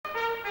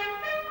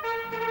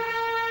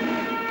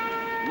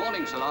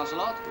morning, Sir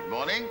Lancelot. Good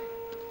morning.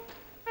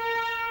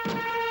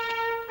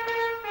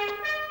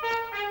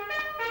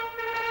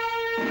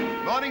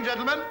 Morning,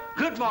 gentlemen.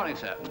 Good morning,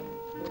 sir.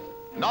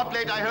 Not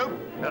late, I hope?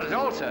 Not at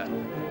all, sir.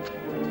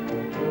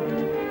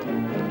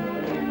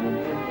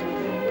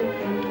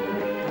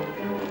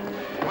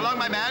 Come along,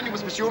 my man. You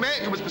must pursue me.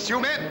 You must pursue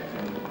me.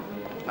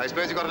 I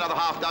suppose you got another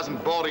half-dozen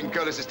boring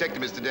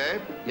cholecystectomies today?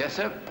 Yes,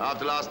 sir.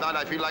 After last night,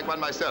 I feel like one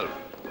myself.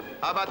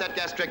 How about that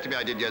gastrectomy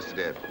I did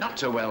yesterday? Not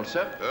so well,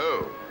 sir.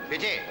 Oh,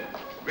 pity.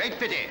 Great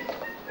pity.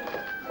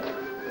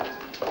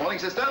 Morning,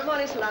 sister. Good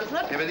morning, Sir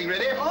Lancelot. Everything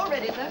ready? All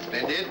ready, sir.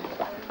 Splendid.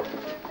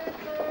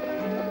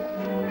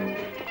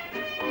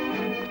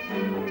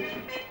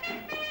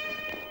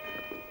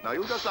 Now,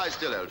 you just lie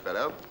still, old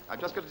fellow.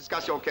 I've just got to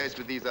discuss your case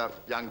with these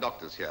young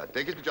doctors here.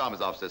 Take his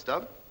pajamas off,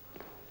 sister.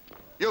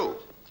 You,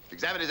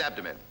 examine his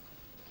abdomen.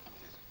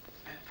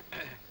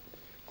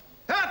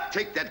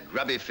 Take that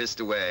grubby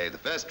fist away. The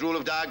first rule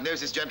of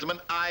diagnosis, gentlemen,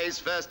 eyes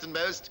first and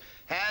most,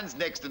 hands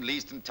next and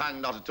least, and tongue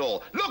not at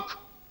all. Look!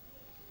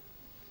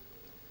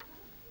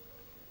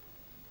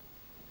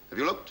 Have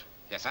you looked?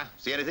 Yes, sir.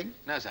 See anything?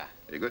 No, sir.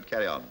 Very good,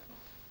 carry on.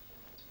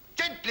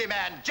 Gently,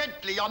 man,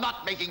 gently. You're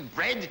not making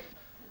bread.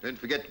 Don't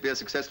forget, to be a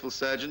successful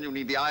surgeon, you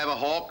need the eye of a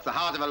hawk, the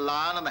heart of a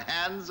lion, and the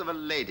hands of a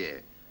lady.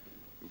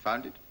 You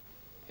found it?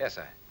 Yes,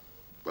 sir.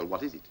 Well,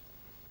 what is it?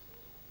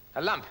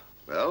 A lump.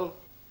 Well,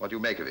 what do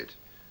you make of it?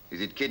 Is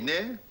it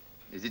kidney?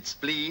 Is it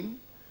spleen?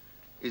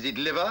 Is it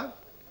liver?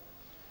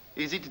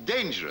 Is it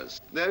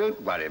dangerous? No,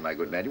 don't worry, my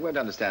good man. You won't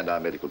understand our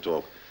medical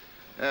talk.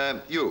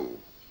 You,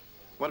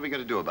 what are we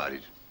going to do about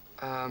it?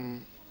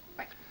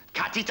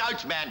 Cut it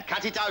out, man.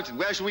 Cut it out. And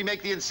where shall we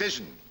make the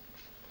incision?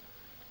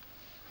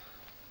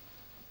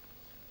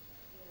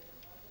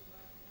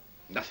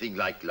 Nothing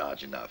like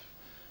large enough.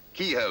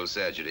 Keyhole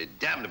surgery.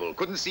 Damnable.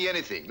 Couldn't see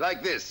anything.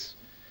 Like this.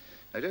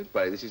 Now, don't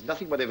worry. This is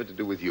nothing whatever to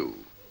do with you.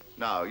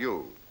 Now,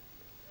 you.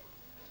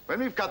 When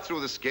we've cut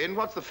through the skin,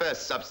 what's the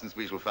first substance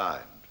we shall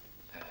find?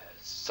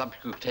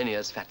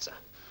 Subcutaneous fat, sir.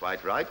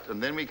 Quite right.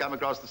 And then we come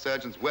across the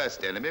surgeon's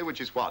worst enemy, which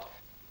is what?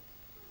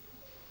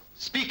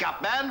 Speak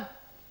up, man.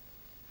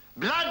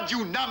 Blood,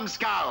 you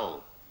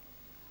numbskull.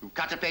 You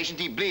cut a patient,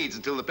 he bleeds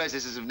until the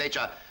processes of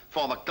nature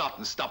form a clot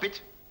and stop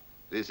it.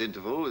 This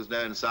interval is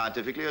known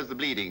scientifically as the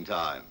bleeding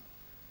time.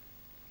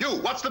 You,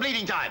 what's the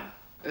bleeding time?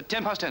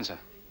 10 past 10, sir.